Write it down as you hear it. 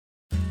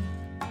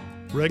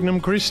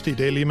Regnum Christi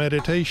Daily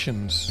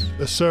Meditations,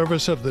 the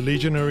service of the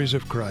Legionaries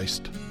of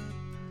Christ.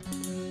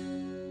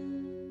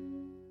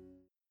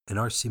 An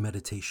RC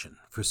Meditation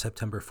for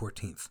September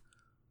 14th,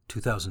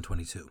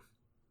 2022.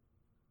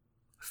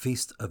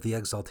 Feast of the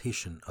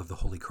Exaltation of the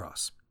Holy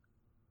Cross.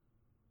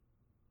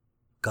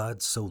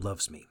 God so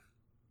loves me.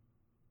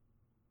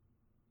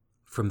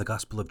 From the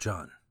Gospel of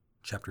John,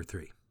 chapter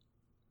 3.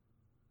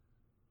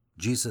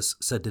 Jesus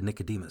said to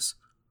Nicodemus,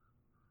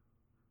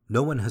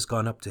 "No one has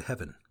gone up to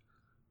heaven,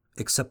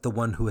 except the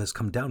one who has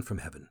come down from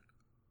heaven,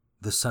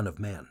 the Son of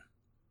Man.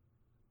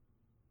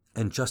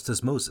 And just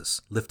as Moses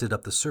lifted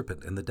up the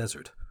serpent in the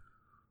desert,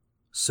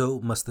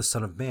 so must the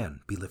Son of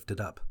Man be lifted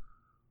up,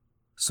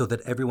 so that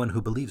everyone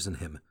who believes in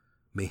him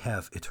may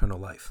have eternal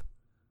life.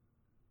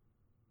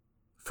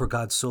 For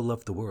God so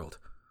loved the world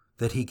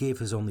that he gave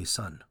his only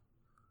Son,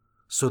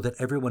 so that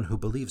everyone who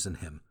believes in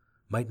him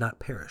might not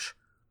perish,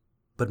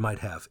 but might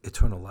have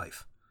eternal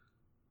life.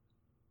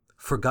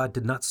 For God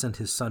did not send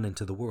his Son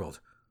into the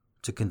world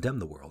to condemn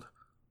the world,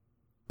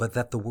 but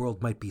that the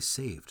world might be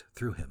saved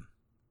through him."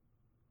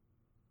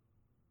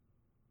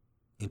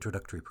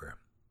 Introductory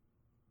Prayer.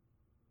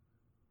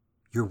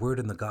 Your word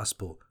in the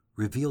gospel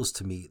reveals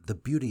to me the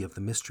beauty of the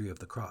mystery of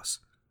the cross.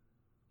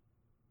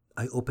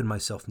 I open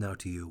myself now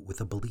to you with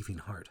a believing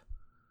heart.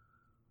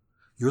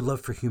 Your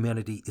love for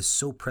humanity is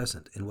so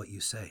present in what you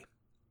say.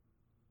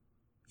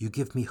 You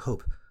give me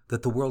hope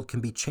that the world can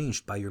be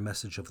changed by your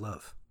message of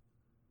love.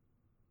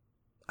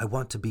 I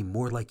want to be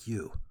more like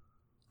you,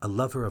 a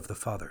lover of the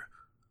Father,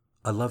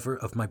 a lover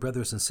of my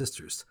brothers and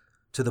sisters,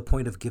 to the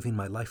point of giving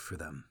my life for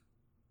them.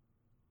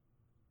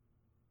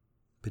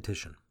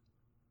 Petition.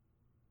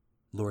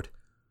 Lord,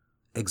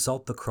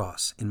 exalt the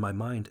cross in my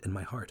mind and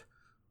my heart,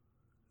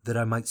 that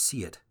I might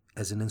see it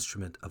as an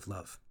instrument of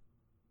love.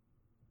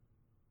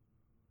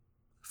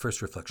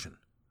 First reflection.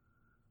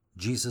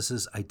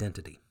 Jesus'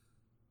 identity.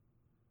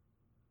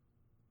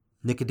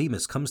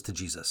 Nicodemus comes to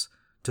Jesus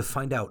to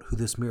find out who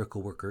this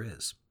miracle worker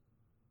is.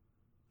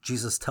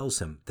 Jesus tells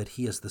him that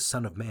he is the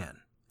Son of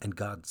Man and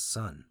God's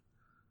Son.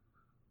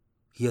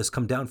 He has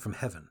come down from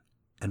heaven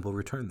and will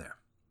return there.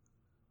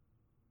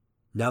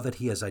 Now that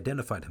he has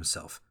identified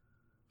himself,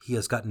 he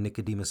has gotten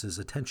Nicodemus'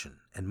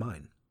 attention and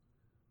mine.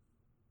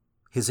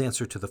 His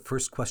answer to the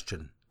first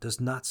question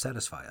does not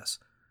satisfy us,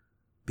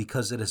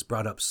 because it has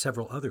brought up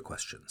several other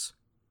questions.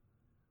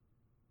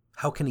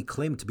 How can he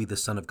claim to be the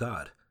Son of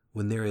God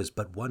when there is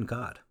but one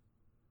God?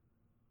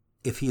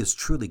 If he is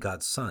truly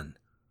God's Son,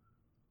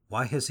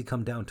 why has he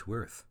come down to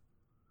earth?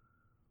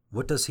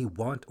 What does he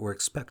want or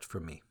expect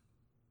from me?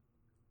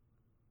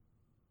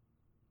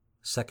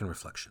 Second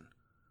reflection.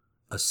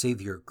 A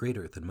Savior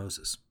greater than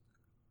Moses.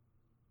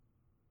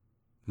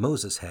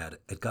 Moses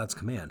had, at God's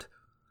command,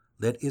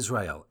 led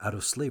Israel out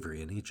of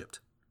slavery in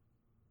Egypt.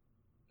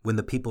 When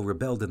the people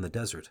rebelled in the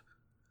desert,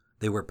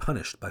 they were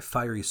punished by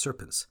fiery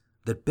serpents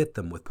that bit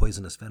them with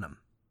poisonous venom.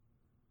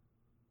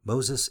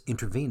 Moses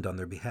intervened on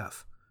their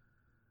behalf,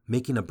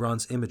 making a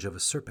bronze image of a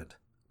serpent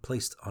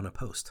placed on a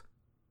post.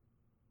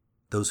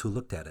 Those who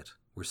looked at it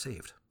were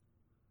saved.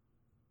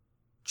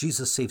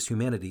 Jesus saves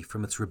humanity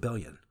from its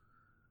rebellion,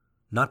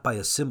 not by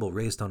a symbol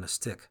raised on a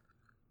stick,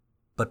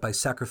 but by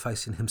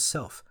sacrificing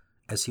himself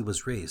as he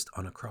was raised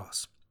on a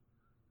cross.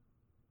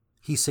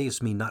 He saves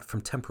me not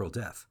from temporal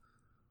death,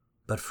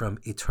 but from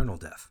eternal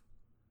death.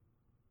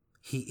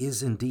 He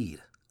is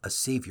indeed a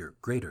Savior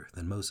greater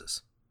than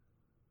Moses.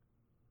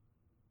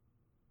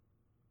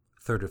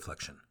 Third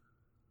reflection.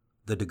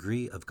 The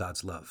degree of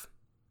God's love.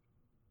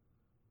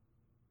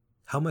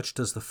 How much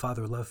does the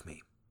Father love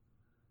me?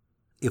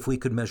 If we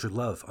could measure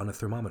love on a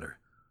thermometer,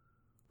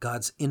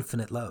 God's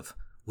infinite love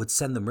would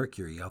send the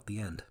mercury out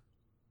the end.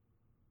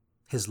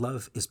 His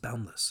love is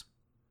boundless.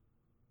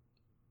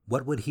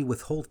 What would he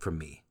withhold from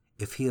me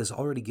if he has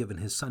already given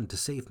his Son to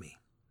save me?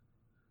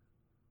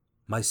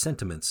 My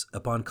sentiments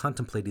upon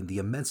contemplating the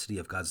immensity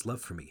of God's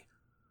love for me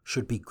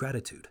should be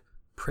gratitude,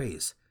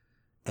 praise,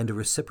 and a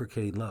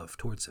reciprocating love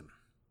towards him.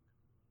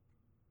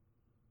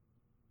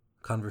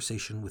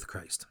 Conversation with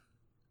Christ.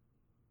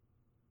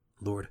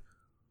 Lord,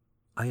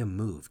 I am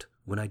moved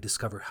when I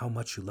discover how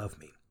much you love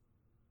me.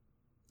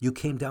 You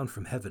came down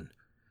from heaven,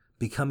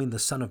 becoming the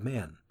Son of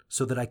Man,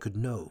 so that I could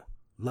know,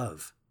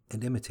 love,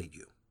 and imitate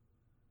you.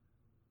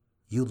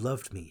 You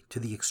loved me to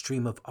the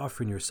extreme of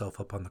offering yourself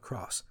up on the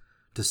cross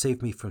to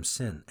save me from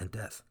sin and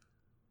death.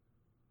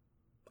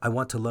 I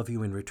want to love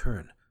you in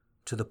return,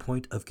 to the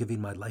point of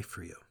giving my life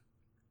for you.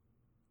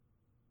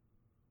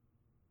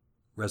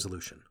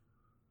 Resolution.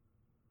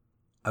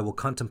 I will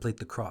contemplate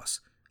the cross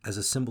as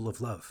a symbol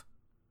of love,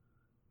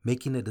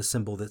 making it a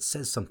symbol that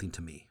says something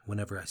to me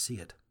whenever I see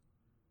it.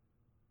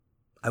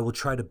 I will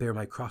try to bear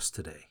my cross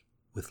today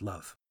with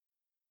love.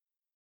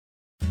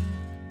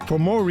 For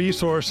more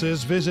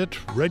resources, visit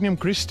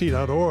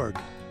regnumchristi.org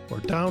or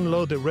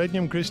download the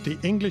Regnum Christi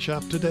English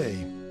app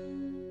today.